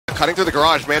cutting through the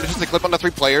garage, manages to clip onto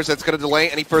 3 players. That's going to delay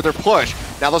any further push.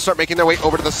 Now they'll start making their way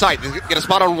over to the site. They get a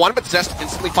spot on 1, but Zest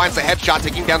instantly finds the headshot,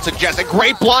 taking down Suggest. A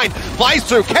great blind, flies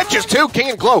through, catches 2. King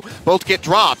and Glow both get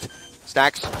dropped.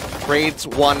 Stax trades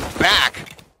 1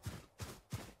 back.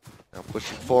 Now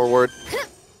pushing forward.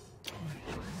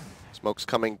 Smoke's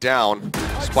coming down.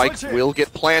 Spike will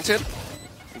get planted.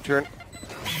 Turn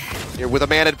here with a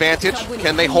man advantage.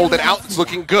 Can they hold it out? It's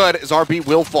looking good as RB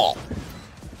will fall.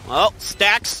 Well,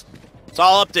 Stax, it's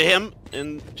all up to him.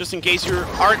 And just in case you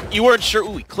weren't sure,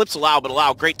 ooh, he clips allow, but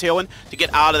allow. Great tailwind to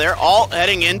get out of there. All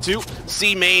heading into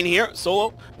C main here.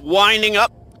 Solo winding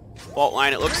up. Fault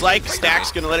line, it looks like.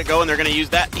 Stax gonna let it go, and they're gonna use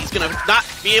that. He's gonna not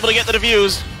be able to get the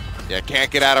defuse. Yeah, can't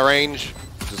get out of range.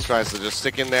 Just tries to just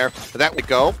stick in there. But that would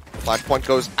go. Flashpoint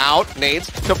goes out. Nades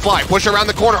to fly. Push around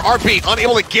the corner. RB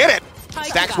unable to get it.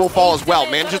 Stax will fall as well.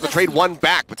 Manages to trade 1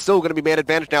 back, but still going to be man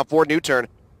advantage now for NUTURN.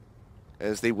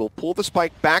 As they will pull the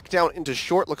spike back down into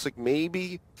short. Looks like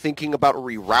maybe thinking about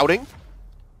rerouting,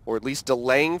 or at least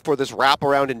delaying for this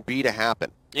wraparound in B to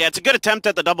happen. Yeah, it's a good attempt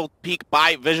at the double peek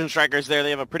by Vision Strikers there. They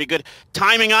have a pretty good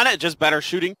timing on it. Just better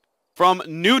shooting from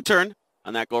NUTURN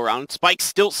on that go-around. Spike's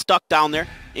still stuck down there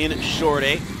in short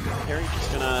A. Perry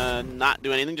just gonna not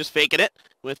do anything, just faking it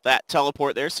with that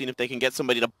teleport there, seeing if they can get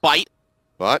somebody to bite.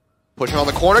 But pushing on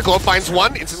the corner, Glow finds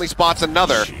 1, instantly spots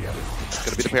another.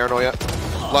 Gonna be the paranoia.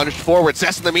 Lunged forward.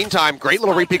 Zest in the meantime, great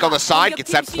little re-peek on the side,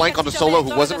 gets that flank onto Solo,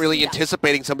 who wasn't really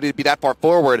anticipating somebody to be that far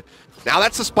forward. Now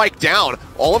that's the spike down.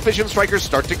 All of Vision Strikers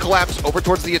start to collapse over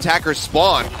towards the attacker's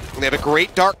spawn, and they have a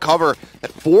great dark cover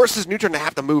that forces NUTURN to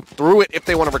have to move through it if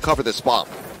they want to recover this spawn.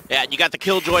 Yeah, you got the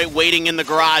Killjoy waiting in the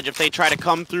garage if they try to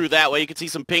come through that way. You can see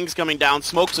some pings coming down,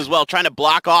 smokes as well, trying to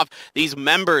block off these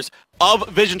members of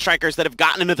Vision Strikers that have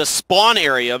gotten into the spawn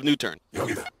area of NUTURN.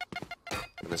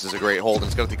 And this is a great hold, and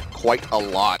it's going to take quite a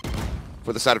lot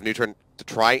for the side of NUTURN to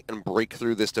try and break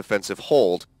through this defensive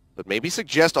hold. But maybe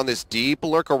Suggest on this deep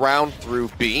lurk around through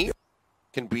B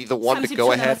can be the one to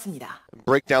go ahead and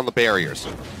break down the barriers.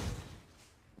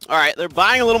 All right, they're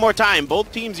buying a little more time.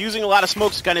 Both teams using a lot of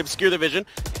smokes to kind of obscure their vision.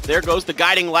 There goes the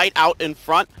guiding light out in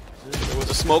front. There was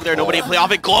a smoke there, nobody to play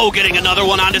off it. Glow getting another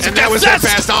one onto Suggest. And that was their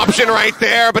best option right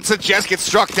there, but Suggest gets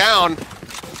struck down.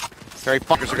 Very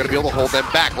fuckers are going to be able to hold them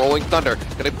back. Rolling Thunder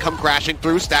going to come crashing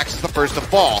through. Stax is the first to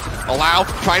fall. Allow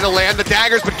trying to land the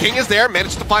daggers, but King is there,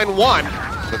 managed to find 1.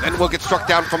 So then we'll get struck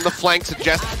down from the flank.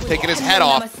 Suggest taking his head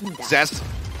off. Zest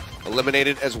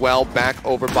eliminated as well, back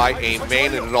over by a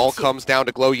main, and it all comes down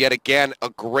to Glow yet again. A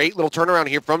great little turnaround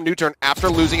here from NUTURN after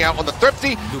losing out on the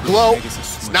Thrifty. Glow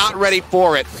is not ready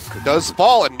for it. It does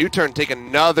fall, and NUTURN take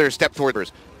another step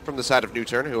towards from the side of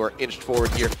NUTURN, who are inched forward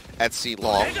here at C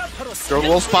long. Drone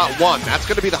will spot 1. That's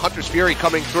going to be the Hunter's Fury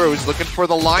coming through. He's looking for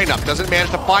the lineup. Doesn't manage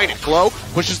to find it. Glow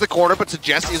pushes the corner, but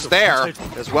Suggest is there,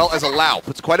 as well as Allow.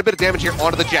 Puts quite a bit of damage here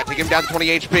onto the Jet, taking him down to 20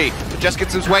 HP. Suggest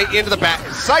gets his way into the back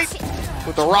site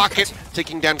with the rocket,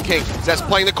 taking down King. Zest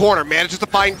playing the corner, manages to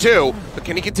find 2, but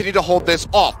can he continue to hold this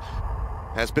off?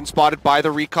 Has been spotted by the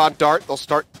recon dart. They'll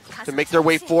start to make their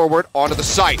way forward onto the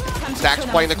site. Stax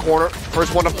playing the corner.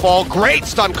 First one to fall. Great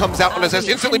stun comes out on Zest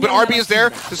instantly, but RB is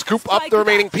there to scoop up the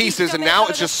remaining pieces, and now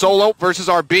it's just Solo versus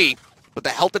RB. But the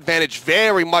health advantage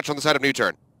very much on the side of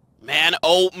NUTURN. Man,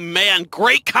 oh man,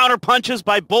 great counter punches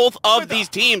by both of these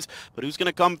teams. But who's going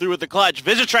to come through with the clutch?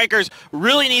 Vision Strikers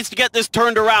really needs to get this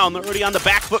turned around. They're already on the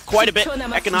back foot quite a bit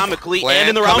economically and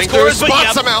in the round scores.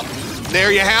 Spots them out.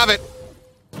 There you have it.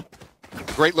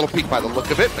 Great little peek by the look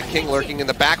of it. The King lurking in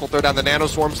the back will throw down the Nano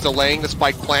Swarms, delaying the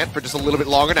spike plant for just a little bit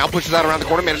longer. Now pushes out around the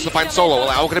corner, manages to find Solo.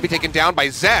 Allow going to be taken down by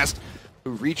Zest,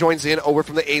 who rejoins in over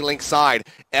from the A-Link side.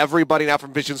 Everybody now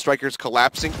from Vision Strikers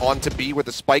collapsing onto B, where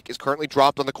the spike is currently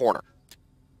dropped on the corner.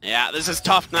 Yeah, this is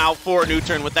tough now for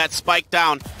NUTURN with that spike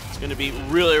down. It's going to be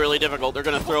really, really difficult. They're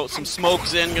going to throw some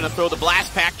smokes in, going to throw the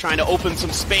blast pack, trying to open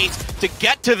some space to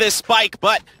get to this spike,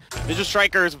 but Vision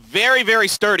Strikers very, very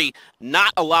sturdy,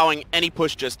 not allowing any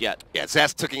push just yet. Yeah,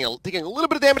 Zest taking a little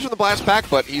bit of damage from the blast pack,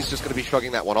 but he's just going to be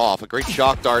shrugging that one off. A great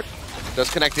shock dart does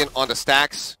connect in onto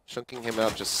Stax, chunking him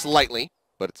up just slightly,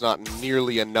 but it's not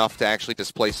nearly enough to actually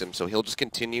displace him, so he'll just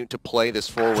continue to play this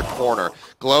forward corner.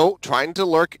 Glow trying to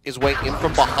lurk his way in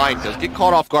from behind. Does get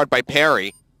caught off guard by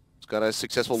Peri. He's got a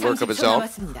successful lurk of his own.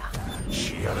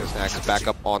 Stax is back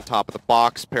up on top of the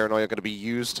box. Paranoia going to be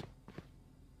used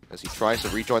as he tries to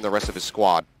rejoin the rest of his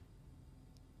squad.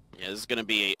 Yeah, this is going to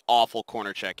be an awful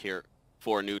corner check here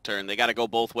for NUTURN. They got to go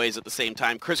both ways at the same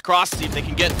time. Crisscross, see if they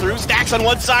can get through. Stax on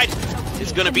one side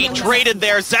is going to be traded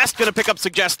there. Zest going to pick up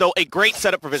Suggest, though. A great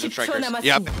setup for Vision Strikers.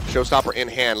 Yep, Showstopper in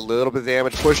hand. A little bit of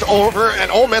damage pushed over,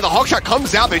 and oh man, the Hawkshot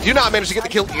comes out. They do not manage to get the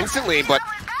kill instantly, but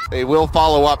They will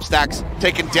follow up. Stax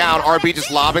taken down. RB just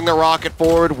lobbing the rocket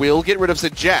forward. Will get rid of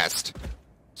Zest.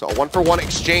 So a 1-for-1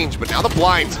 exchange, but now the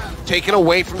blinds taken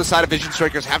away from the side of Vision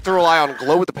Strikers. Have to rely on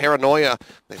Glow with the paranoia.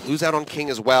 They lose out on King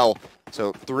as well.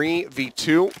 So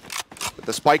 3v2. With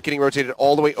the spike getting rotated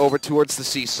all the way over towards the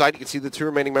C site. You can see the 2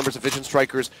 remaining members of Vision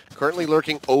Strikers currently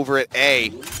lurking over at A,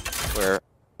 where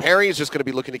Peri is just going to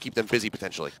be looking to keep them busy,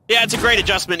 potentially. Yeah, it's a great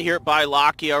adjustment here by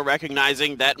Lakia,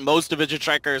 recognizing that most of Vision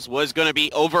Strikers was going to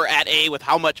be over at A with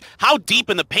how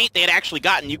deep in the paint they had actually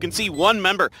gotten. You can see one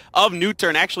member of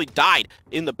NUTURN actually died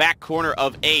in the back corner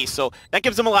of A, so that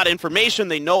gives them a lot of information.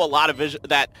 They know a lot of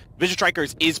that Vision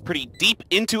Strikers is pretty deep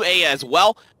into A as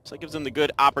well, so that gives them the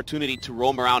good opportunity to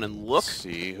roam around and look.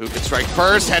 See who can strike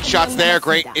first. Headshots there.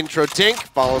 Great intro tink.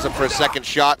 Follows him for a second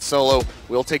shot. Solo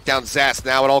will take down Zest.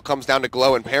 Now it all comes down to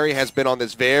Glow, and Peri has been on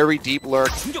this very deep lurk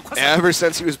ever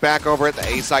since he was back over at the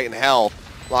A site in Hell.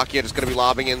 Lakia is going to be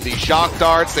lobbing in the shock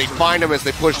darts. They find him as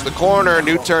they push the corner.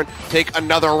 NUTURN take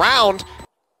another round.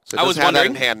 So I was wondering, that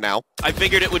in hand now. I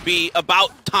figured it would be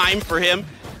about time for him.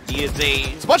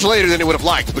 It's much later than he would have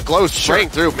liked, but Glow's spraying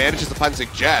through, manages to find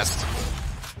Zest.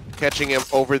 Catching him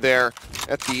over there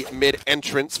at the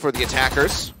mid-entrance for the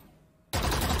attackers.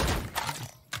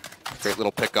 Great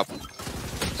little pickup.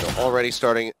 So already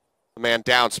starting a man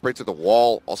down, sprayed through the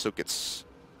wall. Also gets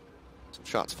some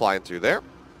shots flying through there.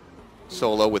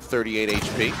 Solo with 38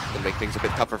 HP. Gonna make things a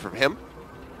bit tougher for him.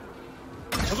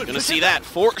 We're going to see that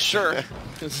for sure.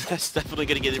 That's definitely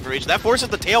going to get information. That forces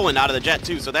the tailwind out of the jet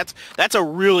too, so that's a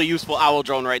really useful owl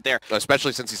drone right there.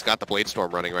 Especially since he's got the Blade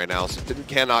Storm running right now, so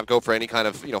cannot go for any kind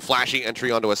of flashy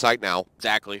entry onto a site now.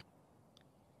 Exactly.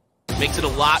 Makes it a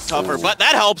lot tougher, but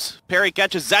that helps. Peri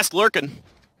catches Zest lurking.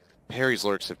 Peri's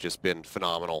lurks have just been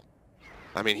phenomenal.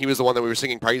 I mean, he was the one that we were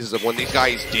singing praises of when these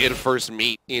guys did first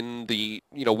meet in the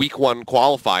week 1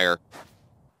 qualifier.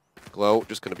 Glow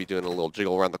just going to be doing a little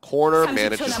jiggle around the corner,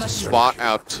 manages to spot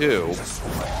out 2.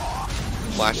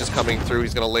 Flash is coming through.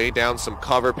 He's going to lay down some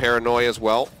cover, paranoia as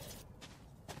well.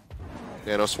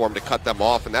 Nano Swarm to cut them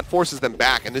off, and that forces them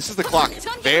back. And this is the clock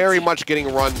very much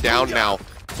getting run down now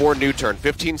for NUTURN.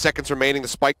 15 seconds remaining. The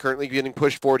spike currently getting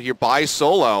pushed forward here by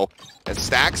Solo. And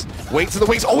Stax waits in the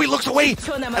wings. Oh, he looks away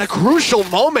at a crucial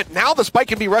moment. Now the spike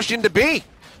can be rushed into B.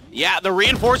 Yeah, the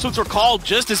reinforcements were called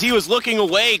just as he was looking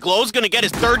away. Glow's going to get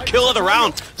his 3rd kill of the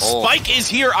round. Spike is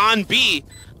here on B.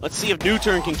 Let's see if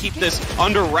NUTURN can keep this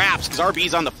under wraps, because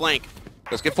RB's on the flank.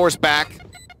 Let's get forced back.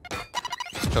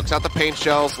 Chokes out the paint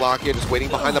shells. Lakia just waiting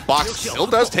behind the box. Still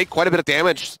does take quite a bit of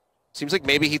damage. Seems like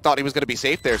maybe he thought he was going to be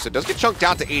safe there, so it does get chunked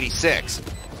out to 86. So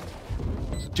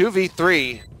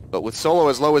 2v3, but with Solo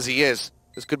as low as he is,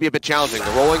 this could be a bit challenging.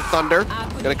 The Rolling Thunder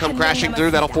going to come crashing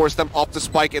through. That'll force them off the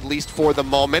spike, at least for the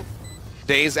moment.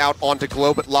 Days out onto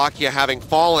Glow, but Lakia having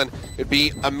fallen. It'd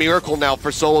be a miracle now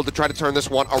for Solo to try to turn this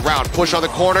one around. Push on the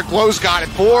corner. Glow's got it.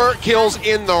 4 kills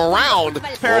in the round.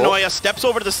 Paranoia steps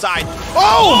over to the side.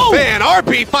 Oh, man.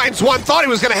 RB finds one. Thought he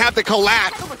was going to have the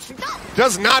collat.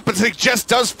 Does not, but it just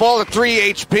does fall at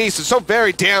 3 HP. So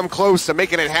very damn close to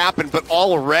making it happen, but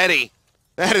already.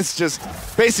 That is just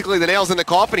basically the nails in the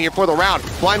coffin here for the round.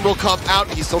 Blind will come out.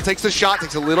 He still takes the shot,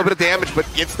 takes a little bit of damage, but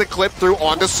gets the clip through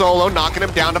onto Solo, knocking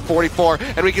him down to 44.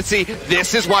 And we can see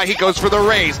this is why he goes for the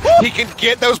raise. He can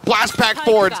get those blast pack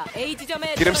forwards,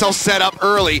 get himself set up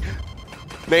early.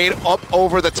 Made up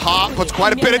over the top, puts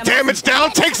quite a bit of damage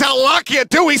down, takes out Lakia.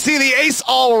 Do we see the ace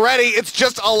already? It's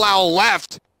just allow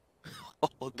left.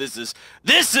 Oh, this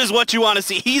is what you want to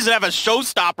see. He's gonna have a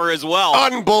showstopper as well.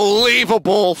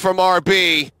 Unbelievable from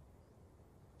RB.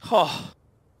 Oh.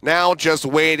 Now just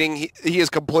waiting. He is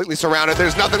completely surrounded.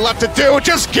 There's nothing left to do.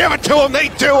 Just give it to him. They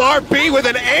do. RB with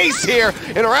an ace here.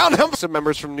 And around him, some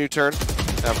members from NUTURN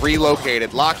have relocated.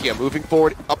 Lakia moving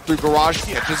forward up through garage.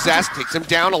 Catches Zest, takes him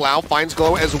down. Allow finds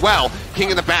Glow as well.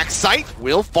 King in the back sight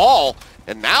will fall.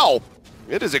 And now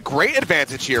it is a great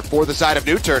advantage here for the side of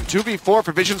NUTURN. 2v4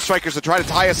 for Vision Strikers to try to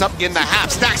tie us up in the half.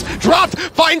 Stax dropped,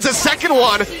 finds a second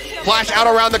one. Flash out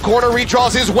around the corner,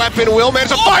 redraws his weapon. Will manage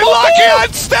to find Lakia,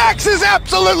 and Stax is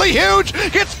absolutely huge.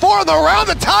 Gets 4 on the round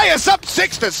to tie us up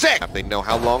 6-6. They know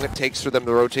how long it takes for them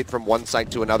to rotate from one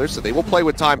site to another, so they will play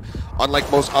with time,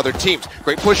 unlike most other teams.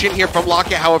 Great push in here from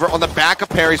Lakia, however, on the back of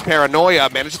Peri's paranoia.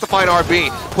 Manages to find RB.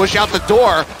 Push out the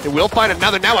door. They will find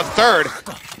another, now a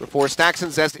 3rd. Before Stax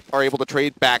and Zest are able to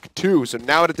trade back 2. So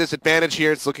now at a disadvantage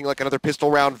here, it's looking like another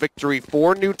pistol round victory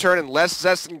for NUTURN, unless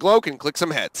Zest and Glow can click some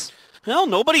heads. Well,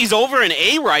 nobody's over in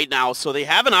A right now, so they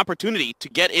have an opportunity to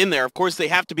get in there. Of course, they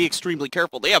have to be extremely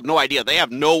careful. They have no idea. They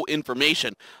have no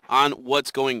information on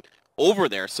what's going over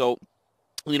there. So,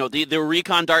 the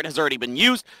recon dart has already been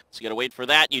used, so you got to wait for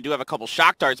that. You do have a couple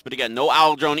shock darts, but again, no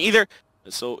owl drone either.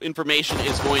 So information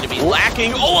is going to be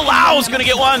lacking. Oh, Alau's going to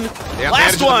get one. Yeah,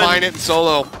 last one. Mine it, and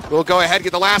Solo will go ahead and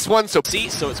get the last one. So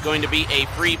it's going to be a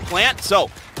free plant.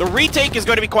 So the retake is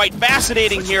going to be quite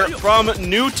fascinating here from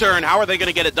NUTURN. How are they going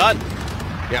to get it done?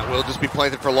 Yeah, we'll just be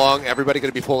planted for long. Everybody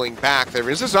going to be pulling back. There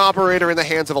is this operator in the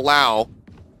hands of Alau,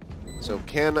 so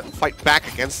can fight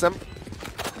back against them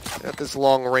at this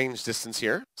long range distance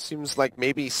here. Seems like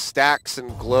maybe Stax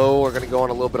and Glow are going to go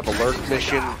on a little bit of a lurk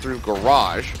mission through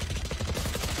Garage,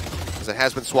 as it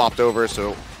has been swapped over.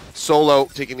 So Solo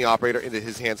taking the operator into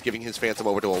his hands, giving his Phantom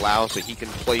over to Alau so he can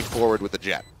play forward with the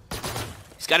Jet.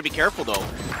 He's got to be careful though.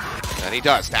 And he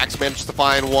does. Stax manages to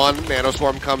find one.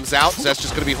 Nanoswarm comes out. Zest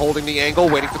just going to be holding the angle,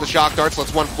 waiting for the shock darts.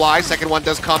 Lets one fly. Second one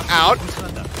does come out.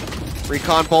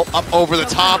 Recon bolt up over the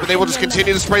top, and they will just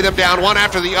continue to spray them down one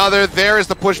after the other. There is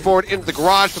the push forward into the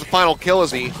garage for the final kill,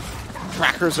 as the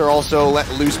trackers are also let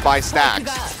loose by Stax.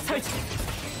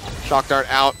 Shock dart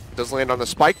out. Does land on the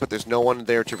spike, but there's no one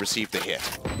there to receive the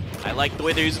hit. I like the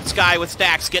way they're using Sky with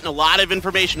Stax, getting a lot of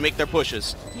information to make their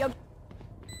pushes.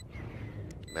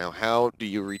 Now, how do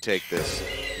you retake this?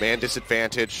 Man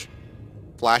disadvantage.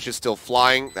 Flash is still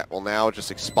flying. That will now just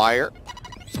expire.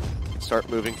 Start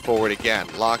moving forward again.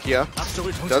 Lakia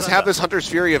does have this Hunter's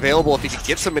Fury available if he could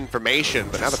get some information,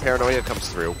 but now the paranoia comes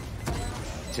through,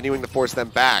 continuing to force them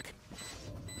back.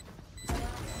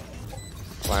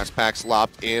 Blast packs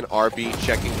lopped in. RB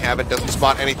checking Heaven. Doesn't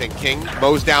spot anything. King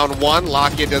mows down one.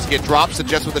 Lakia does get dropped.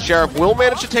 Suggests with the Sheriff will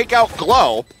manage to take out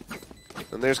Glow.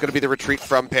 And there's going to be the retreat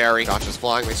from Peri. Josh is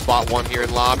flying. They spot one here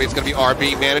in lobby. It's going to be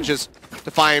RB. Manages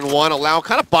to find one. Allow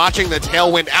kind of botching the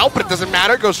tailwind out, but it doesn't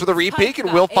matter. Goes for the repeak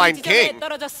and will find King.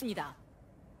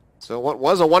 So what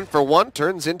was a 1-for-1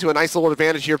 turns into a nice little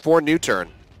advantage here for NUTURN.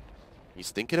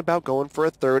 He's thinking about going for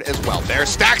a third as well.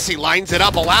 There's Stax. He lines it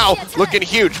up. Allow looking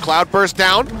huge. Cloud burst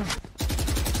down.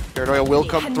 Paranoia will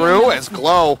come through as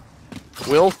Glow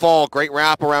will fall. Great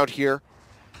wrap around here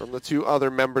from the two other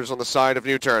members on the side of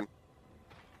NUTURN.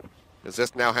 As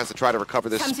Zest now has to try to recover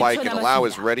this spike, and Allow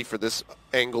is ready for this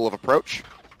angle of approach.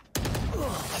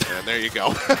 And there you go.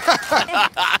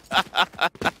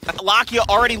 Lakia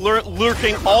already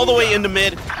lurking all the way into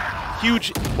mid.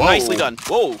 Huge, whoa. Nicely done.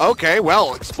 Whoa. Okay,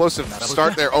 well, explosive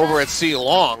start there over at C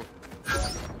Long.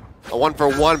 A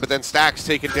 1-for-1, but then Stax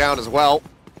taken down as well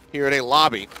here in a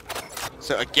lobby.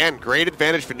 So again, great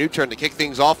advantage for NUTURN to kick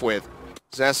things off with.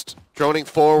 Zest droning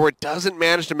forward, doesn't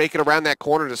manage to make it around that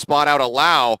corner to spot out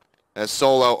Allow. As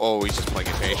Solo, oh, he's just playing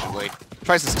it patiently.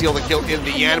 Tries to steal the kill in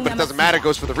the end, but it doesn't matter.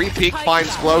 Goes for the repeat,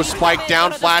 finds Glow, spike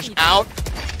down, flash out.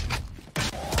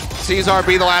 Sees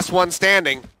RB, the last one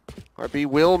standing. RB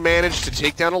will manage to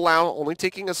take down Allow, only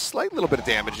taking a slight little bit of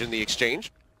damage in the exchange.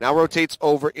 Now rotates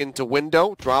over into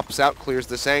window, drops out, clears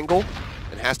this angle,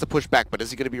 and has to push back. But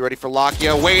is he going to be ready for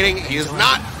Lakia? Waiting, he is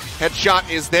not. Headshot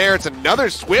is there. It's another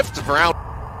Swift for out.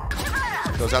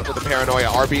 Goes out with the Paranoia.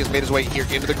 RB has made his way here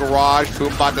into the garage.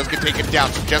 Boombot does get taken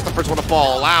down. So just the first one to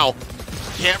fall. Allow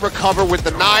can't recover with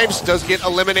the knives. Does get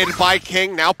eliminated by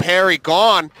King. Now Peri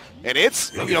gone. And it's,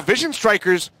 Vision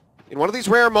Strikers in one of these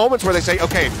rare moments where they say,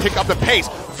 okay, pick up the pace.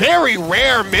 Very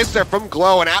rare miss there from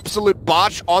Glow. An absolute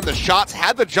botch on the shots.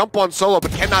 Had the jump on Solo,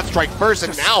 but cannot strike first.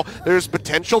 And now there's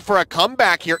potential for a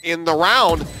comeback here in the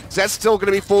round. Zest still going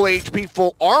to be full HP,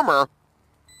 full armor.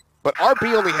 But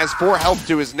RB only has 4 health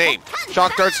to his name.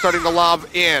 Shock Dart starting to lob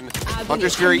in.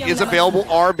 Hunter's Fury is available.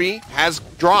 RB has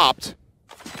dropped.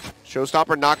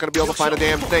 Showstopper not going to be able to find a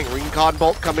damn thing. Recon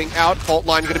Bolt coming out. Fault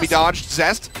line going to be dodged.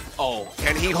 Zest. Oh,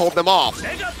 can he hold them off?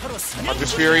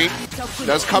 Hunter's Fury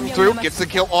does come through. Gets the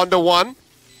kill onto one.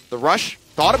 The rush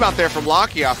thought about there from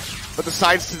Lakia, but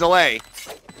decides to delay.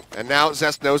 And now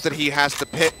Zest knows that he has to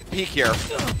peek here.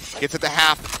 Gets it to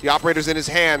half. The operator's in his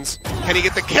hands. Can he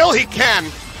get the kill? He can.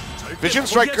 Vision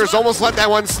Strikers almost let that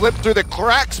one slip through the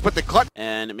cracks, but the clutch.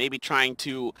 And maybe trying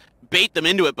to bait them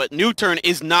into it, but NUTURN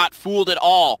is not fooled at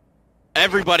all.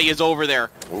 Everybody is over there.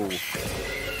 Ooh.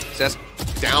 Zest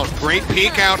down. Great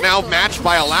peek out now, matched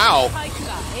by Allow.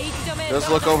 Does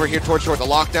look over here towards short. The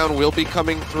lockdown will be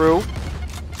coming through.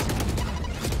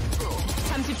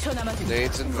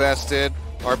 Nades invested.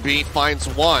 RB finds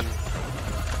one.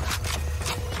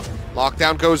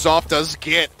 Lockdown goes off, does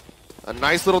get a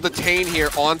nice little detain here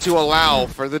onto Allow,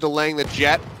 further delaying the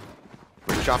jet.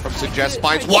 Great shot from Suggest,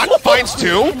 finds one, finds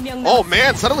two. Oh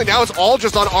man, suddenly now it's all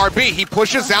just on RB. He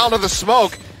pushes out of the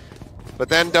smoke, but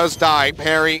then does die.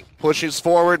 Peri pushes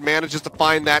forward, manages to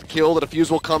find that kill. The defuse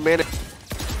will come in.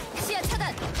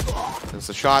 As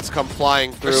the shots come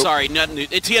flying through. Sorry,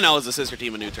 TNL is the sister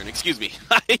team of NUTURN, excuse me.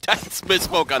 I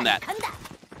misspoke on that.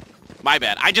 My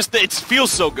bad. It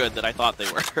feels so good that I thought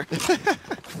they were.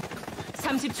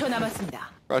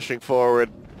 Rushing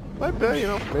forward. Might be, you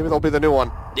know, maybe they'll be the new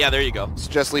one. Yeah, there you go. It's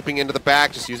just leaping into the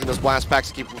back, just using those blast packs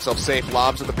to keep himself safe.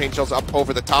 Lobs with the paint shells up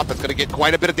over the top. That's going to get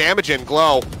quite a bit of damage in.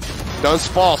 Glow does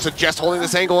fall. So Jess holding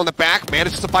this angle in the back.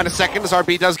 Manages to find a second as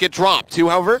RB does get dropped. Two,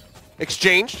 however,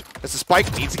 exchanged as the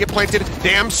spike needs to get planted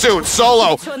damn soon.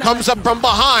 Solo comes up from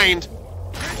behind.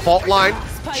 Fault line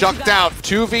chucked out.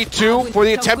 2v2 for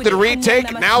the attempted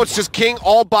retake. Now it's just King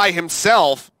all by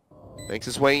himself. Makes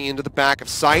his way into the back of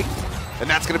sight. And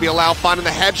that's going to be Allow finding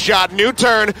the headshot.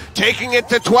 NUTURN taking it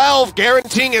to 12,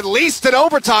 guaranteeing at least an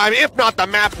overtime, if not the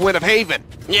map win of Haven.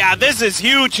 Yeah, this is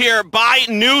huge here by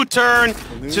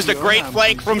NUTURN. It's just a great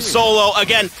flank from Solo.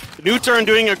 Again, NUTURN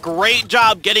doing a great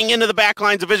job getting into the back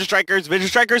lines of Vision Strikers. Vision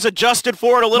Strikers adjusted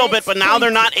forward a little bit, but now they're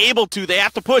not able to. They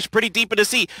have to push pretty deep into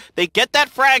C. They get that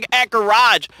frag at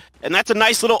Garage, and that's a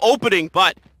nice little opening,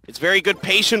 but it's very good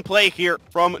patient play here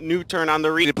from NUTURN on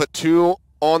the read. To put two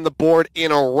on the board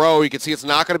in a row. You can see it's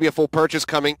not going to be a full purchase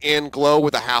coming in. Glow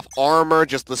with a half armor,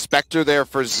 just the Spectre there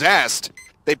for Zest.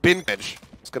 They've been edge.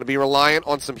 It's going to be reliant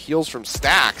on some heals from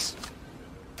Stax.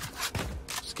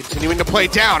 Just continuing to play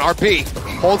down. RP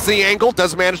holds the angle,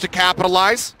 does manage to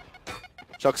capitalize.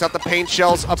 Chucks out the paint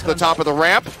shells up to the top of the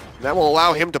ramp. And that will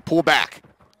allow him to pull back.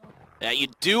 Yeah, you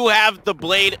do have the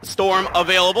Blade Storm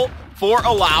available for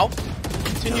Allow.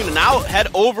 Continue to now head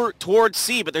over towards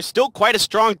C, but there's still quite a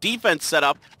strong defense set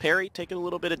up. Peri taking a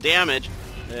little bit of damage.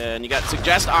 And you got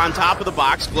Suggest on top of the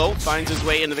box. Glow finds his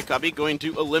way into the cubby, going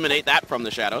to eliminate that from the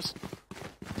shadows.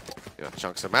 Yeah,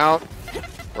 chunks him out.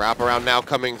 Wrap around now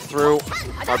coming through.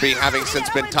 RB having since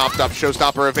been topped up.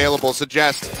 Showstopper available.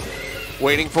 Suggest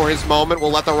waiting for his moment. Will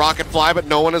let the rocket fly, but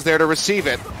no one is there to receive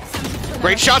it.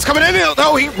 Great shots coming in,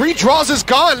 though. He redraws his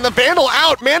gun. The Vandal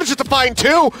out. Manages to find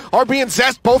two. RB and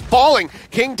Zest both falling.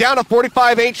 King down to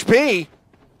 45 HP.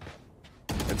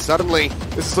 And suddenly,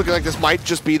 this is looking like this might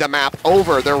just be the map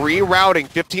over. They're rerouting.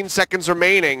 15 seconds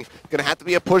remaining. Gonna have to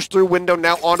be a push-through window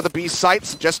now onto the B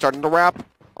sites. Just starting to wrap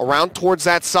around towards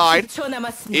that side.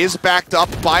 Is backed up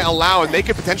by Allow, and they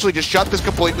could potentially just shut this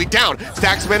completely down.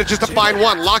 Stax manages to find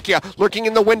one. Lakia lurking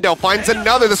in the window, finds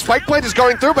another. The spike plate is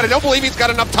going through, but I don't believe he's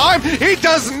got enough time. He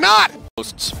does not!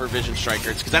 For Vision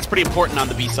Strikers, because that's pretty important on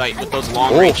the B site with those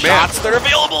long-range shots that are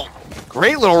available.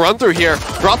 Great little run through here.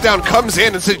 Drop down comes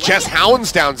in and Suggest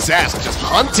hounds down Zest, just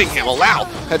hunting him. Allow.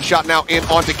 Headshot now in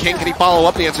onto King. Can he follow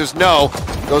up? The answer is no.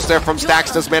 Goes there from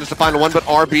Stax, does manage to find one, but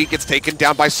RB gets taken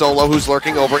down by Solo, who's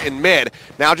lurking over in mid.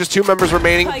 Now just two members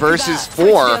remaining versus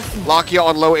four. Lakia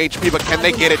on low HP, but can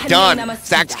they get it done?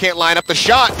 Stax can't line up the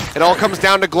shot. It all comes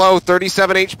down to Glow,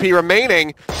 37 HP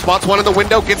remaining. Spots one in the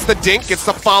window, gets the dink, gets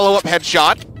the follow-up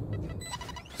headshot.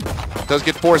 Does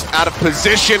get forced out of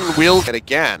position, will get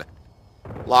again.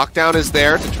 Lockdown is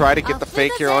there to try to get the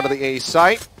fake here onto the A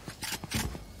site.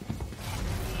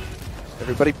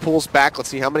 Everybody pulls back. Let's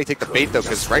see how many take the bait, though,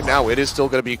 because right now it is still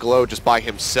going to be Glow just by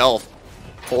himself,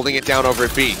 holding it down over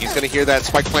at B. He's going to hear that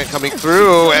spike plant coming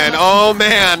through, and oh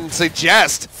man,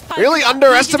 Suggest really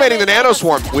underestimating the Nano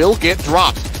Swarm. Will get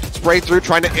dropped. Spray through,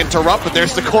 trying to interrupt, but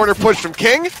there's the corner push from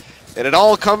King, and it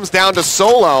all comes down to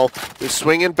Solo, who's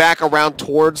swinging back around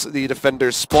towards the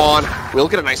defender's spawn. Will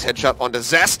get a nice headshot onto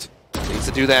Zest. Needs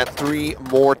to do that 3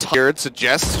 more times.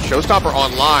 Suggest Showstopper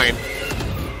online.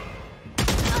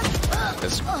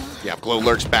 As, yeah, Glow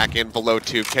lurks back in below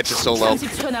 2, catches Solo. A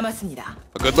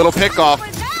good little pickoff.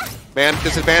 Man,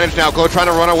 disadvantage now. Glow trying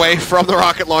to run away from the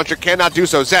rocket launcher. Cannot do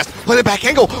so. Zest, play the back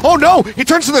angle. Oh no! He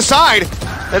turns to the side.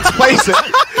 Let's place it.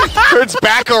 Turns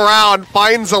back around.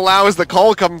 Finds Allow as the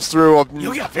call comes through. A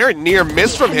very near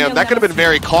miss from him. That could have been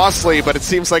very costly, but it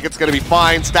seems like it's going to be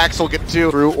fine. Stax will get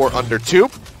 2 through or under 2.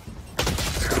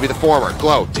 It's going to be the former.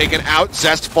 Glow taken out.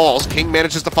 Zest falls. King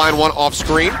manages to find one off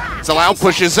screen. Allow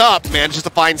pushes up. Manages to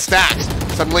find Stax.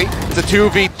 Suddenly, it's a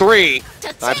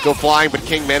 2v3. Knives go flying, but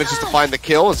King manages to find the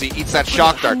kill as he eats that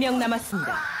shock dart.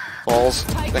 Falls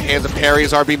the hands of Peri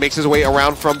as RB makes his way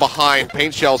around from behind.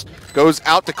 Paint shells goes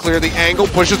out to clear the angle,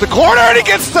 pushes the corner, and he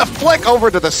gets the flick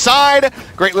over to the side.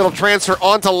 Great little transfer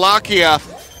onto Lakia.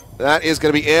 That is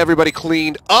going to be everybody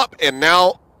cleaned up, and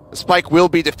now the spike will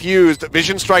be defused.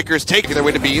 Vision Strikers take their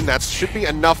way to B, and that should be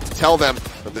enough to tell them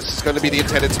that this is going to be the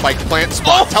intended spike plant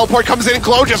spot. Teleport comes in, and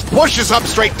Glow just pushes up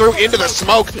straight through into the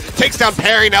smoke. Takes down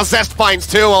Peri, now Zest finds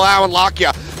 2, Allow and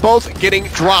Lakia both getting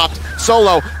dropped.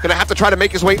 Solo gonna have to try to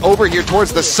make his way over here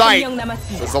towards the site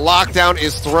as the lockdown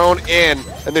is thrown in,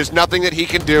 and there's nothing that he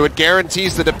can do. It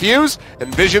guarantees the defuse,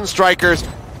 and Vision Strikers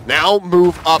now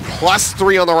move up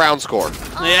 +3 on the round score.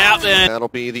 Yeah, man. That'll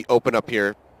be the open up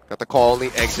here. Got the call on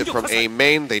the exit from A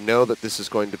main. They know that this is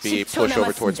going to be a push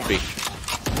over towards B.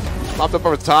 Popped up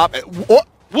over the top. What?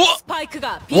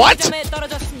 What?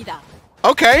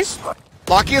 Okay.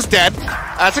 Lakia is dead.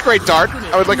 That's a great dart.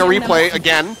 I would like a replay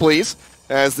again, please.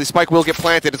 As the spike will get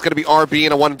planted. It's going to be RB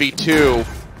in a 1v2.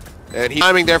 And he's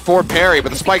timing there for peri,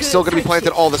 but the spike's still going to be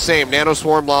planted all the same. Nano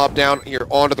Swarm lob down here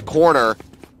onto the corner.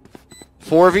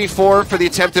 4v4 for the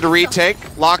attempted retake.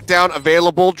 Lockdown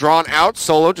available, drawn out.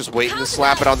 Solo just waiting to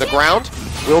slap it on the ground.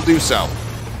 Will do so.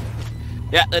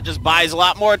 Yeah, that just buys a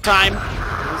lot more time.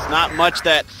 There's not much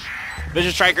that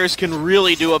Vision Strikers can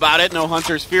really do about it. No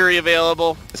Hunter's Fury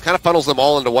available. This kind of funnels them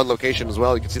all into one location as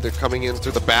well. You can see they're coming in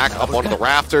through the back, up onto the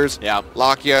rafters. Yeah.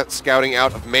 Lakia scouting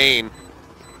out of main.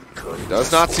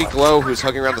 Does not see Glow, who's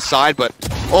hugging around the side, but...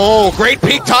 Oh, great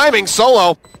peak timing!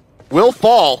 Solo will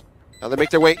fall. Now they make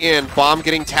their way in. Bomb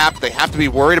getting tapped. They have to be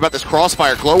worried about this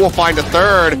crossfire. Glow will find a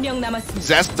third.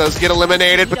 Zest does get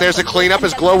eliminated, but there's a cleanup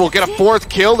as Glow will get a fourth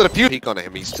kill and a few peek on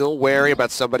him. He's still wary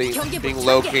about somebody being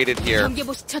located here.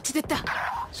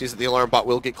 Sees that the alarm bot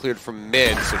will get cleared from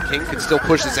mid, so King can still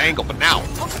push his angle, but now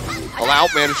Allow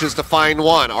manages to find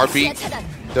one. RB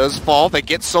does fall. They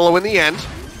get Solo in the end.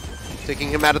 Taking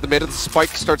him out of the mid, the spike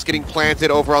starts getting planted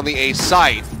over on the A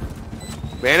site.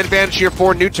 Man advantage here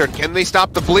for NUTURN. Can they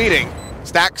stop the bleeding?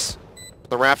 Stax.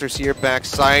 The rafters here, back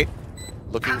site.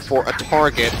 Looking for a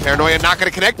target. Paranoia not going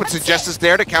to connect, but Zest is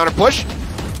there to counter push.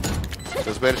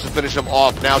 Does manage to finish him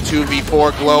off. Now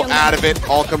 2v4, Glow out of it.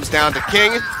 All comes down to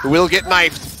King, who will get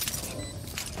knifed.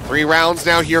 3 rounds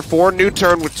now here for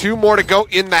NUTURN with 2 more to go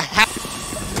in the half.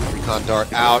 Recon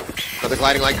dart out. Another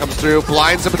gliding light comes through.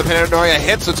 Blinds him with the Paranoia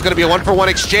hit, so it's going to be a 1-for-1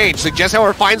 exchange. Zest,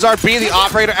 however, finds RB, the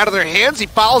operator, out of their hands. He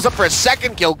follows up for a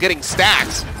second kill, getting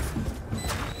stacks.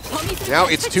 Now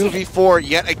it's 2v4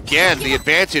 yet again. The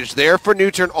advantage there for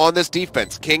NUTURN on this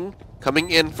defense. King coming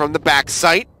in from the back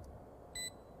site.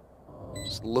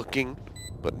 Just looking,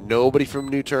 but nobody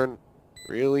from NUTURN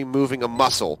really moving a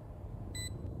muscle.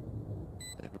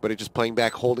 Everybody just playing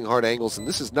back, holding hard angles, and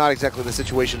this is not exactly the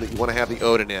situation that you want to have the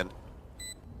Odin in.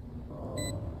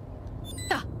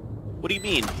 What do you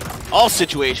mean? All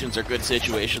situations are good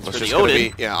situations for the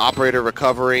Odin. Yeah, operator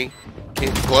recovery.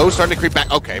 Glow starting to creep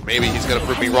back. Okay, maybe he's going to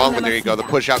prove me wrong, but there you go. The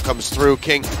push out comes through.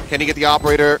 King, can he get the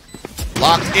operator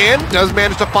locked in? Does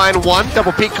manage to find one.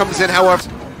 Double peek comes in, however,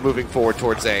 moving forward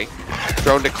towards A.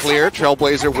 Drone to clear.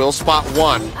 Trailblazer will spot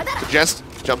one. Zest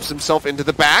jumps himself into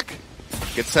the back.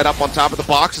 Gets set up on top of the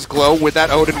box as Glow with that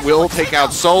Odin will take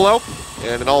out Solo.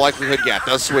 And in all likelihood, yeah,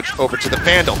 does switch over to the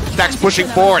Vandal. Stax pushing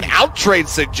forward. Out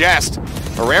trades Zest.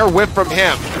 A rare whiff from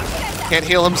him. Can't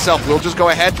heal himself. Will just go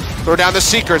ahead. Throw down the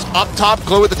Seekers. Up top,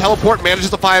 Glow with the teleport.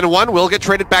 Manages to find one. Will get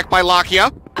traded back by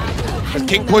Lakia. As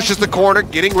King pushes the corner,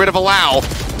 getting rid of Allow.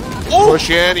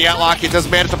 Push in. Yeah, Lakia does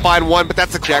manage to find one, but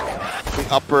that's a check. The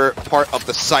upper part of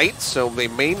the site, so they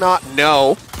may not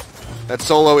know that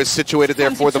Solo is situated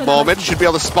there for the moment. Should be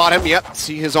able to spot him. Yep,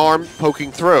 see his arm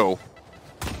poking through.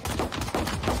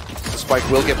 Spike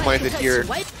will get planted here.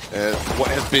 What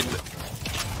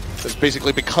has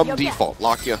basically become default.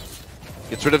 Lakia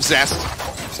gets rid of Zest.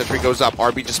 Sentry goes up.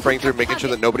 RB just spraying through, making sure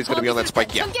that nobody's going to be on that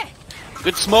spike yet.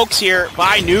 Good smokes here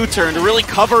by NUTURN to really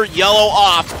cover yellow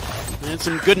off. And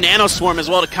some good nano swarm as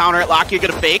well to counter it. Lakia get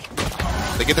a fake.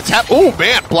 They get the tap. Oh,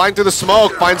 man. Blind through the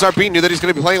smoke. Finds RB. Knew that he's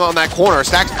going to be playing on that corner.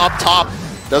 Stax up top.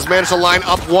 Does manage to line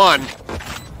up one.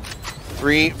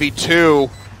 3v2.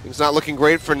 Things not looking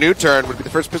great for NUTURN. Would be the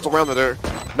first pistol round that they're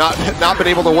not been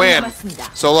able to win.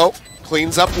 Solo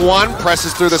cleans up one.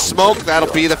 Presses through the smoke.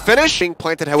 That'll be the finish. Being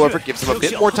planted, however, gives them a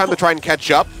bit more time to try and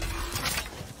catch up.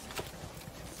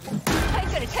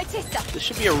 This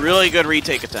should be a really good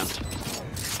retake attempt.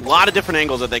 A lot of different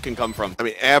angles that they can come from. I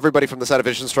mean, everybody from the side of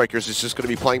Vision Strikers is just going to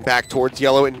be playing back towards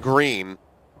yellow and green.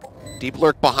 Deep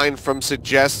lurk behind from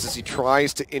Zest as he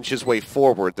tries to inch his way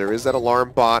forward. There is that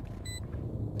alarm bot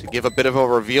to give a bit of a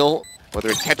reveal, whether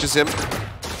it catches him,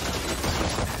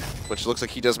 which looks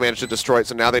like he does manage to destroy it,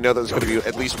 so now they know that there's going to be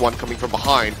at least one coming from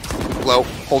behind. Glow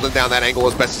holding down that angle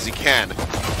as best as he can.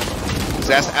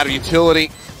 Zest out of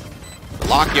utility.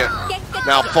 Lakia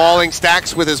now falling.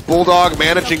 Stax with his Bulldog,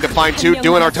 managing to find two,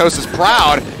 doing Artosis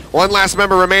proud. One last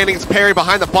member remaining. It's peri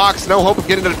behind the box. No hope of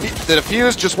getting the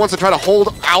defuse. Just wants to try to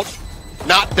hold out,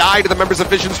 not die to the members of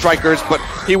Vision Strikers, but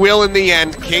he will in the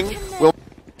end. King will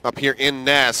up here in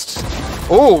Nest.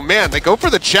 Oh, man, they go for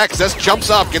the check. Zest jumps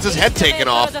up, gets his head taken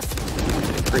off.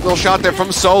 Great little shot there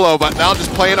from Solo, but now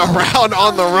just playing around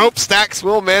on the rope. Stax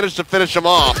will manage to finish him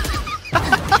off.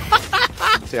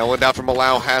 Tailwind out from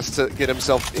Allow, has to get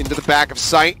himself into the back of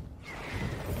sight.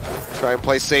 Try and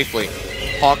play safely.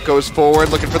 Hawk goes forward,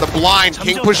 looking for the blind.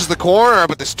 King pushes the corner,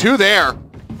 but there's two there.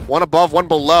 One above, one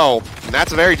below. And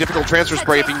that's a very difficult transfer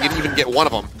spray if you can even get one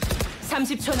of them.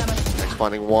 Next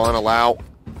finding one, Allow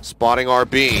spotting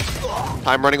RB.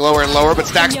 Time running lower and lower, but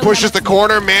stax pushes the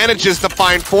corner, manages to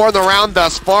find 4 in the round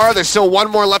thus far. There's still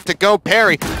 1 more left to go.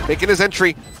 Peri making his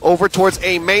entry over towards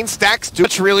A main. Stax, too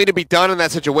much really to be done in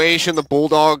that situation. The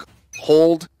Bulldog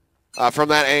hold from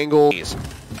that angle.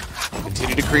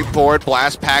 Continue to creep forward,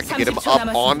 blast pack to get him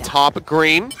up on top of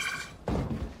green.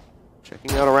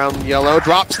 Checking out around yellow,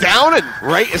 drops down, and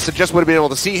right as Suggest would have been able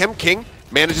to see him, King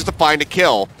manages to find a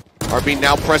kill. RB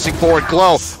now pressing forward,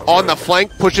 Glow on the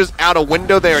flank, pushes out a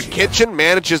window there at Kitchen,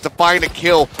 manages to find a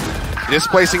kill,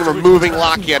 displacing and removing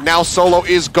Lakia. Now Solo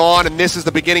is gone, and this is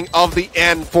the beginning of the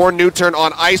end for NUTURN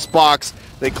on Icebox.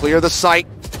 They clear the site.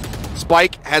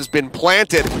 Spike has been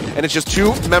planted, and it's just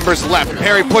 2 members left.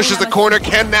 Peri pushes the corner,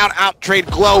 can now out-trade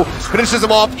Glow, finishes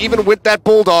him off even with that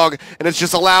Bulldog, and it's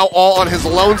just Allow all on his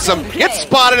lonesome. Gets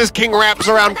spotted as King wraps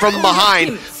around from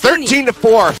behind. 13-4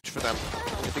 for them.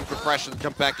 Looking for fresh and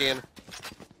jump back in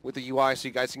with the UI so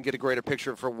you guys can get a greater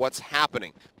picture for what's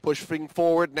happening. Pushing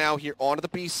forward now here onto the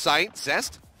B site.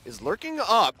 Zest is lurking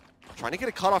up, trying to get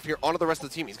a cutoff here onto the rest of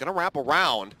the team. He's going to wrap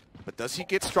around. But does he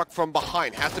get struck from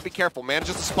behind? Has to be careful.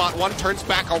 Manages to spot one, turns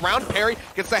back around. Peri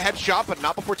gets the headshot, but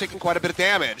not before taking quite a bit of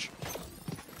damage.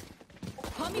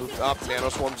 Moved up. Nano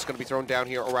Swarm just going to be thrown down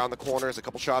here around the corners. A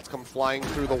couple shots come flying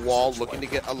through the wall, looking to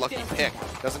get a lucky pick.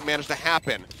 Doesn't manage to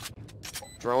happen.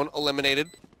 Drone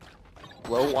eliminated.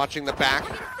 Glow watching the back.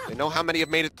 They know how many have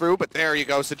made it through, but there you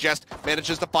go. Suggest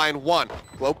manages to find one.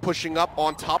 Glow pushing up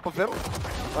on top of him.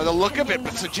 By the look of it,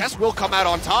 but Suggest will come out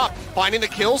on top. Finding the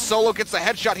kill, Solo gets the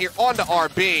headshot here onto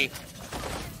RB.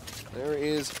 There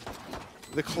is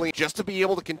the clean, just to be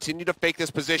able to continue to fake this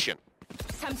position.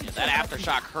 That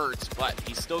aftershock hurts, but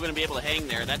he's still going to be able to hang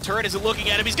there. That turret isn't looking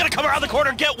at him. He's going to come around the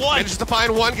corner and get one. Manages to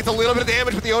find one, gets a little bit of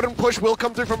damage, but the Odin push will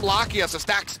come through from Lakia, so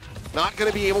stax not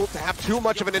going to be able to have too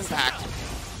much of an impact.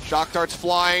 Shock darts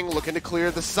flying, looking to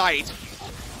clear the site.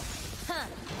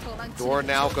 Door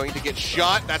now going to get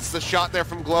shot. That's the shot there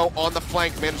from Glow on the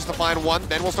flank. Manages to find one.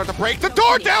 Then we'll start to break the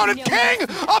door down, and King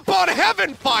up on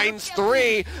heaven finds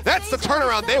 3. That's the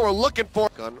turnaround they were looking for.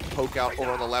 Gun poke out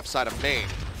over on the left side of main.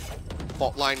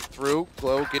 Fault line through.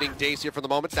 Glow getting dazed here for the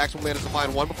moment. Stax will manage to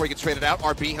find one before he gets traded out.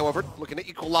 RB, however, looking to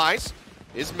equalize.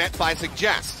 Is met by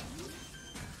Suggest.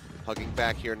 Hugging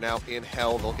back here now in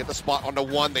hell. They'll get the spot onto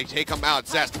one. They take him out.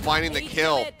 Zest finding the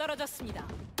kill.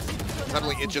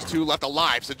 Suddenly it's just 2 left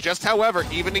alive. Suggest, however,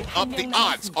 evening up the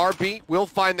odds. RB will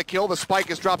find the kill. The spike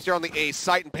is dropped here on the A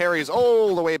site, and Peri is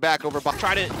all the way back over by.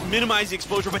 Try to minimize the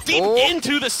exposure, but deep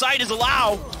into the site is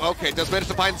Allow. Okay, does manage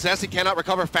to find Zest. He cannot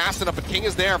recover fast enough, but King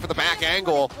is there for the back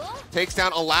angle. Takes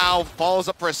down Allow, follows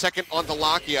up for a second onto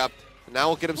Lakia. Now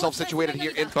will get himself situated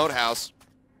here in Boathouse.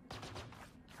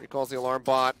 Recalls the alarm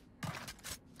bot.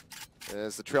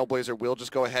 As the Trailblazer will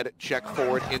just go ahead and check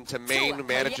forward into main,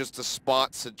 manages to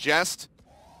spot Suggest.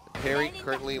 Peri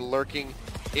currently lurking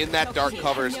in that dark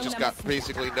cover, has just got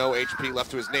basically no HP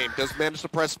left to his name. Does manage to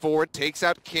press forward, takes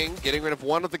out King, getting rid of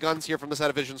one of the guns here from the set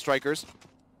of Vision Strikers.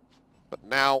 But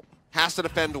now has to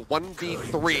defend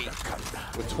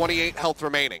 1v3 with 28 health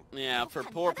remaining. Yeah, for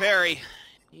poor Peri,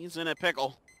 he's in a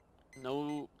pickle.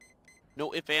 No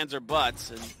ifs, ands, or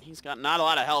buts, and he's got not a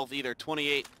lot of health either.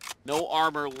 28, no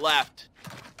armor left.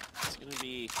 It's gonna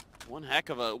be one heck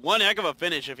of a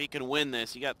finish if he can win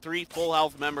this. You got 3 full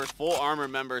health members, full armor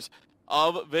members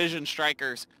of Vision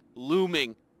Strikers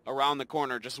looming around the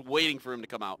corner, just waiting for him to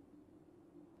come out.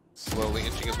 Slowly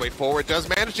inching his way forward, does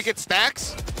manage to get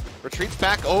Stax. Retreats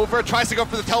back over, tries to go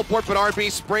for the teleport, but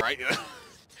RB spring. Right.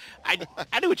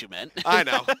 I knew what you meant. I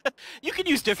know. You can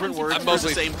use different words for the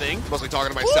same thing. Mostly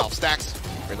talking to myself. Stax,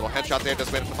 great little headshot there.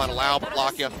 Does manage to find Allow, but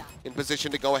Lakia in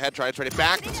position to go ahead, try to trade it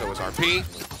back. And so is RP.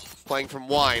 Playing from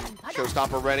Wine.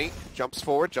 Showstopper ready. Jumps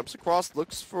forward, jumps across,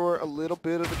 looks for a little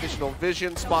bit of additional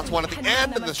vision. Spots one at the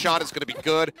end, and the shot is going to be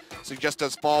good. Suggest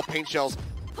does fall. Paint shells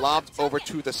lobbed over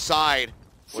to the side,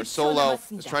 where Solo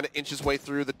is trying to inch his way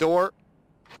through the door.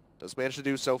 Does manage to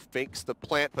do so, fakes the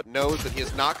plant, but knows that he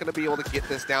is not going to be able to get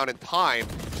this down in time.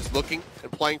 Just looking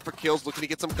and playing for kills, looking to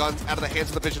get some guns out of the hands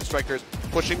of the Vision Strikers.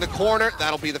 Pushing the corner,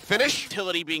 that'll be the finish.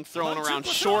 Utility being thrown around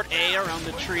short A, around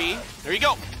the tree. There you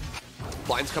go.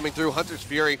 Blinds coming through, Hunter's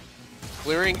Fury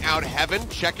clearing out Heaven,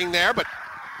 checking there, but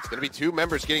it's going to be 2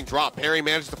 members getting dropped. Peri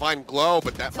manages to find Glow,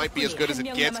 but that might be as good as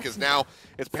it gets, because now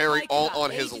it's Peri all on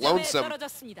his lonesome.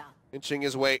 Inching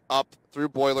his way up through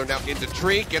Boiler, now into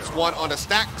Tree, gets one on a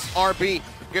Stax. RB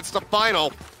gets the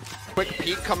final. Quick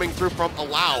peek coming through from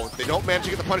Allow. They don't manage to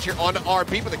get the punish here onto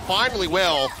RB, but they finally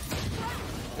will.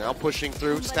 Now pushing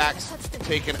through, Stax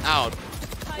taken out.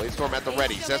 Bladestorm at the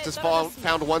ready. Zest has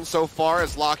found one so far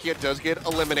as Lakia does get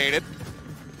eliminated.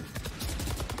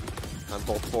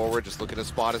 Unbolt forward, just looking to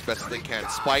spot as best as they can.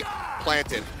 Spike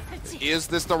planted. Is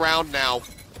this the round now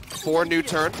for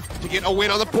NUTURN to get a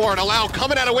win on the board? Allow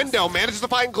coming out a window, manages to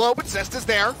find Glow, but Zest is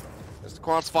there. There's the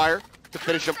crossfire to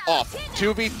finish him off.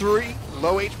 2v3,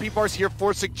 low HP bars here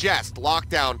for Suggest.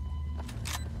 Lockdown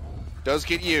does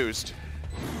get used.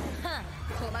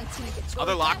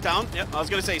 Other lockdown. Yep, I was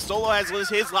gonna say Solo has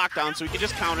his lockdown, so he can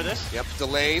just counter this. Yep,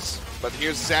 delays, but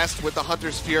here's Zest with the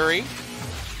Hunter's Fury.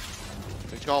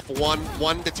 They off one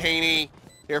detainee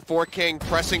here for King,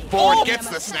 pressing forward, gets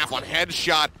the snap on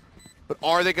headshot. But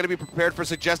are they going to be prepared for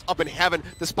Suggest up in heaven?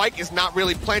 The spike is not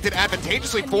really planted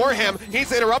advantageously for him.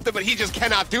 He's interrupted, but he just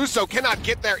cannot do so, cannot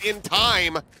get there in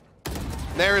time.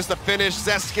 There is the finish.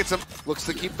 Zest gets him, looks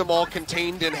to keep them all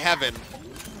contained in heaven.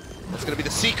 It's going to be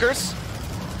the Seekers.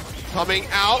 Coming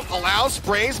out, allows,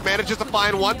 sprays, manages to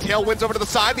find one. Tailwinds over to the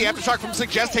side. The aftershock from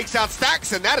Suggest takes out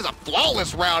Stax, and that is a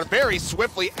flawless round. Very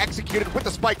swiftly executed with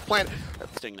the spike plant.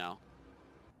 Sting now.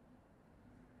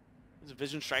 The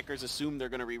Vision Strikers assume they're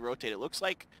going to re-rotate. It looks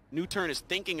like NUTURN is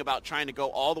thinking about trying to go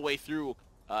all the way through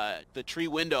the tree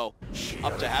window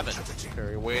up to heaven.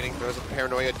 Very waiting. Throws a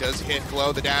Paranoia, does hit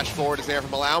Glow. The dash forward is there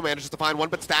from Allow. Manages to find one,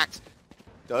 but Stax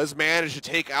does manage to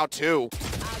take out two.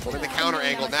 Holding the counter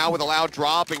angle now with Allow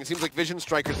dropping. It seems like Vision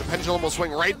Strikers, the pendulum will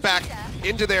swing right back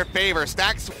into their favor.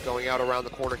 Stax going out around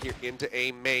the corner here into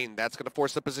a main. That's going to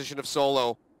force the position of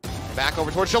Solo. Back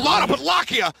over towards Shalana, but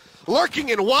Lakia lurking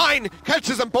in wine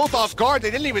catches them both off guard.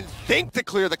 They didn't even think to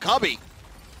clear the cubby.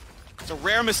 It's a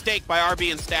rare mistake by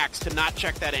RB and Stax to not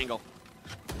check that angle.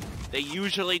 They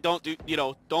usually don't do,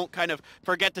 don't kind of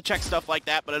forget to check stuff like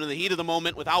that, but under the heat of the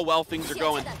moment, with how well things are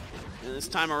going, and this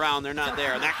time around, they're not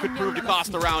there, and that could prove to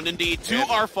cost the round indeed. Two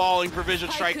are falling for Vision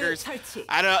Strikers.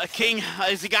 King,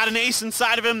 has he got an ace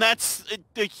inside of him? That's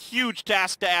a huge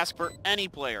task to ask for any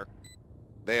player.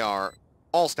 They are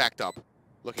all stacked up.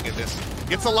 Looking at this,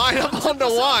 gets the lineup onto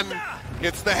one.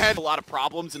 Gets the head. A lot of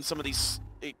problems in some of these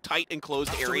tight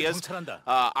enclosed areas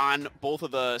on both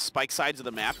of the spike sides of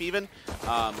the map even.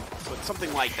 But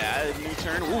something like that,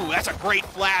 NUTURN. Ooh, that's a great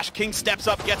flash. King steps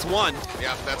up, gets one.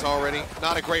 Yeah, that's already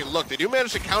not a great look. They do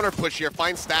manage to counter push here,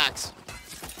 find Stax.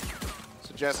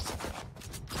 Suggest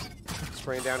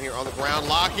spraying down here on the ground.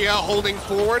 Lakia holding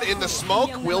forward in the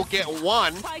smoke, will get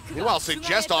one. Meanwhile,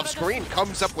 Suggest off screen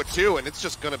comes up with two, and it's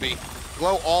just gonna be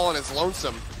Glow all on his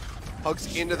lonesome.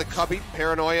 Hugs into the cubby,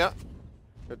 Paranoia.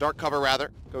 The dark cover,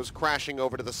 rather, goes crashing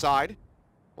over to the side.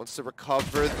 Wants to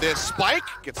recover this spike.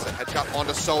 Gets the headshot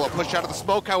onto Solo. Push out of the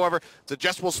smoke, however.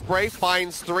 Suggest will spray,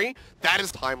 finds three. That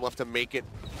is time left to make it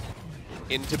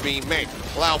into being made.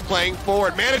 Allow playing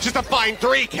forward. Manages to find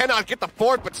three. Cannot get the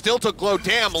fourth, but still took Glow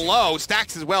damn low.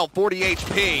 Stacks as well, 40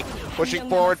 HP. Pushing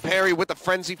forward, Perry with the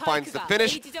frenzy finds the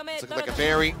finish. It's looking like a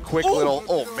very quick little,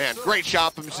 oh man, great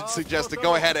shot from Suggest to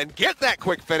go ahead and get that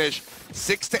quick finish.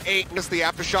 6 to 8, missed the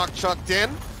aftershock chucked in.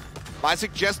 By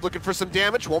Suggest looking for some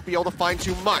damage, won't be able to find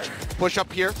too much. Push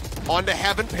up here, onto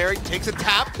heaven, Perry takes a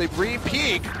tap, they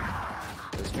re-peek.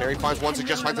 As Perry finds one,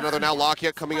 Suggest finds another now.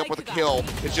 Lakia coming up with a kill.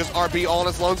 It's just RB all on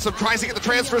his lonesome, tries to get the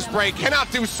transfer spray,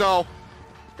 cannot do so.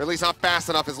 Or at least not fast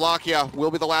enough, as Lakia will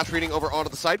be the last reading over onto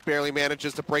the site, barely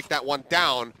manages to break that one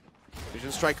down.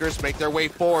 Vision Strikers make their way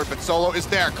forward, but Solo is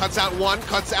there. Cuts out one,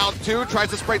 cuts out two, tries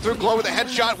to spray through. Glow with a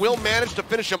headshot, will manage to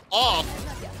finish him off.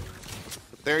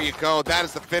 But there you go, that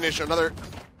is the finish. Another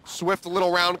swift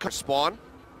little round spawn.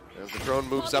 As the drone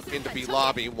moves up into B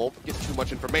lobby, won't get too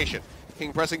much information.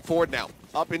 King pressing forward now,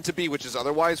 up into B, which is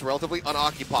otherwise relatively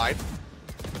unoccupied.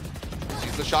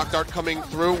 Sees the shock dart coming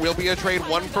through, will be a trade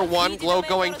 1-for-1. Glow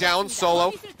going down,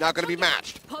 Solo not going to be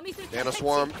matched. Nano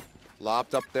Swarm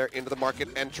lobbed up there into the market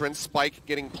entrance, spike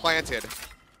getting planted.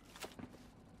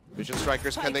 Vision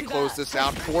Strikers, can they close this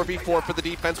out? 4v4 for the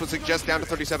defense with Suggest down to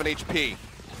 37 HP.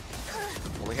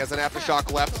 Only has an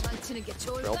aftershock left.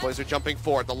 Trailblazers jumping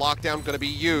forward. The lockdown going to be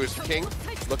used. King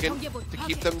looking to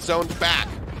keep them zoned back.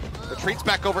 Retreats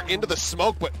back over into the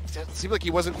smoke, but it seemed like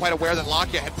he wasn't quite aware that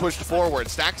Lakia had pushed forward.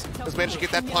 Stax has managed to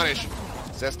get that punish.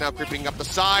 Zest now creeping up the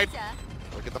side.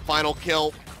 Look at the final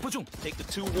kill. Take the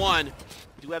 2-1.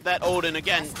 Do have that Odin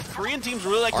again. Korean teams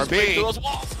really like to break through those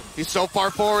walls. He's so far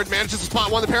forward, manages to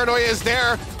spot one. The Paranoia is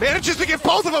there. Manages to get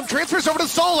both of them. Transfers over to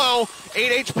Solo.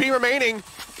 8 HP remaining.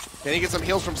 Then he gets some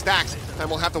heals from Stax. And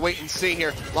we'll have to wait and see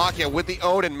here. Lakia with the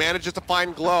Odin manages to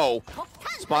find Glow.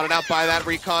 Spotted out by that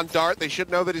recon dart. They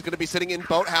should know that he's going to be sitting in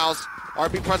Boathouse.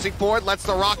 RB pressing forward, lets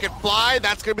the rocket fly.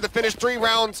 That's going to be the finish. 3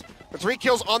 rounds, or 3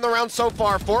 kills on the round so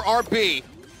far for RB.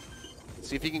 Let's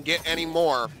see if he can get any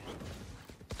more.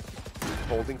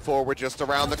 Holding forward just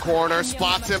around the corner,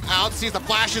 spots him out, sees the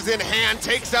flashes in hand,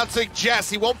 takes out Suggest.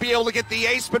 He won't be able to get the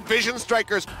ace, but Vision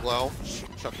Strikers. Glow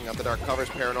Chucking out the dark covers,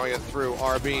 paranoia through.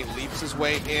 RB leaps his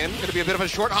way in. Gonna be a bit of a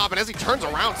short hop, and as he turns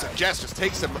around, Zest just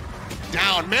takes him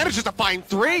down. Manages to find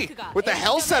 3 with the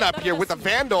hell set up here with the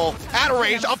Vandal at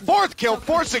range. A 4th kill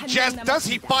for Zest. Does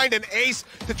he find an ace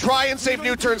to try and save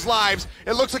NUTURN's lives?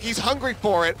 It looks like he's hungry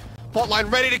for it. Fault line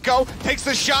ready to go. Takes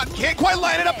the shot. Can't quite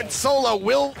line it up, and Solo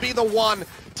will be the one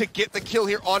to get the kill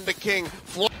here onto King.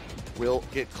 Will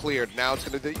get cleared. Now it's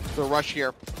gonna do the rush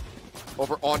here.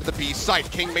 Over onto the B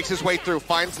site. King makes his way through,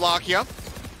 finds Lakia.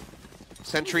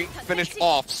 Sentry finished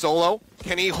off. Solo,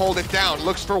 can he hold it down?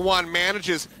 Looks for one,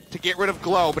 manages to get rid of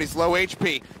Glow, but he's low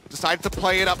HP. Decides to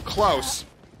play it up close.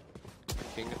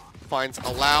 King finds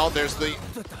Allow. There's the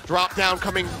drop down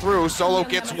coming through. Solo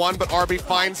gets one, but RB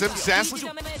finds him. Zest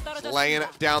laying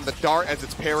down the dart as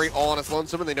it's Peri all on his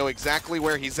lonesome, and they know exactly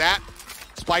where he's at.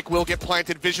 Spike will get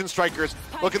planted. Vision Strikers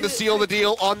looking to seal the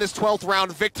deal on this 12th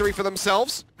round victory for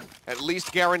themselves. At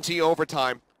least guarantee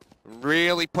overtime.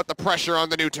 Really put the pressure on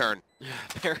the NUTURN.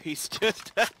 Peri's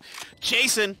just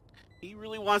chasing. He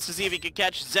really wants to see if he can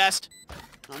catch Zest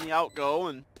on the outgo,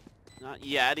 and not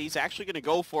yet. He's actually going to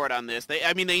go for it on this.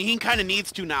 He kind of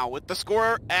needs to now. With the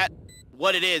score at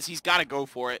what it is, he's got to go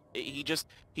for it.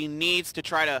 He needs to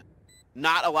try to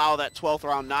not allow that 12th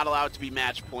round, not allow it to be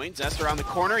match point. Zest around the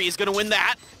corner. He's going to win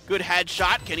that. Good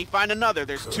headshot. Can he find another?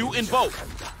 There's 2 in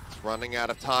both. Running out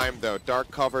of time though.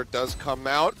 Dark cover does come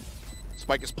out.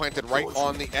 Spike is planted right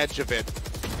on the edge of it.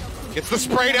 Gets the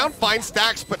spray down, finds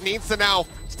stax, but needs to now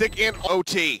stick in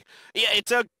OT. Yeah,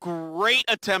 it's a great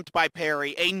attempt by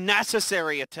Peri, a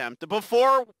necessary attempt.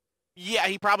 Before, yeah,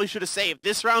 he probably should have saved.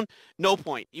 This round, no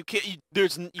point. You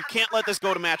can't let this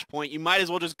go to match point. You might as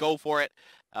well just go for it.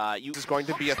 This is going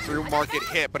to be a through market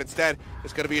hit, but instead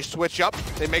it's going to be a switch up.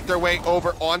 They make their way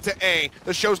over onto A.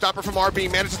 The showstopper from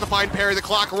RB manages to find Peri. The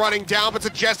clock running down, but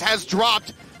Zest has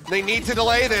dropped. They need to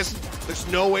delay this. There's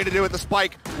no way to do it. The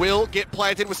spike will get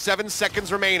planted with 7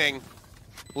 seconds remaining.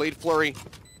 Blade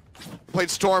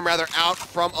Storm out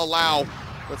from Allow.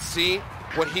 Let's see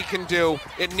what he can do.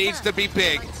 It needs to be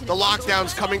big. The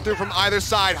lockdown's coming through from either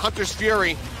side. Hunter's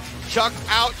Fury. Chuck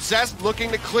out, Zest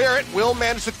looking to clear it, will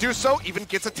manage to do so, even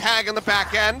gets a tag on the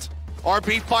back end.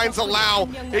 RB finds Allow,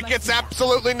 it gets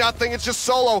absolutely nothing, it's just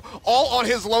Solo, all on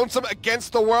his lonesome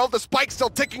against the world. The spike's still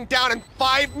ticking down, and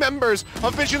 5 members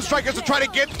of Vision Strikers are trying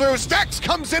to get through. Stax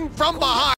comes in from behind.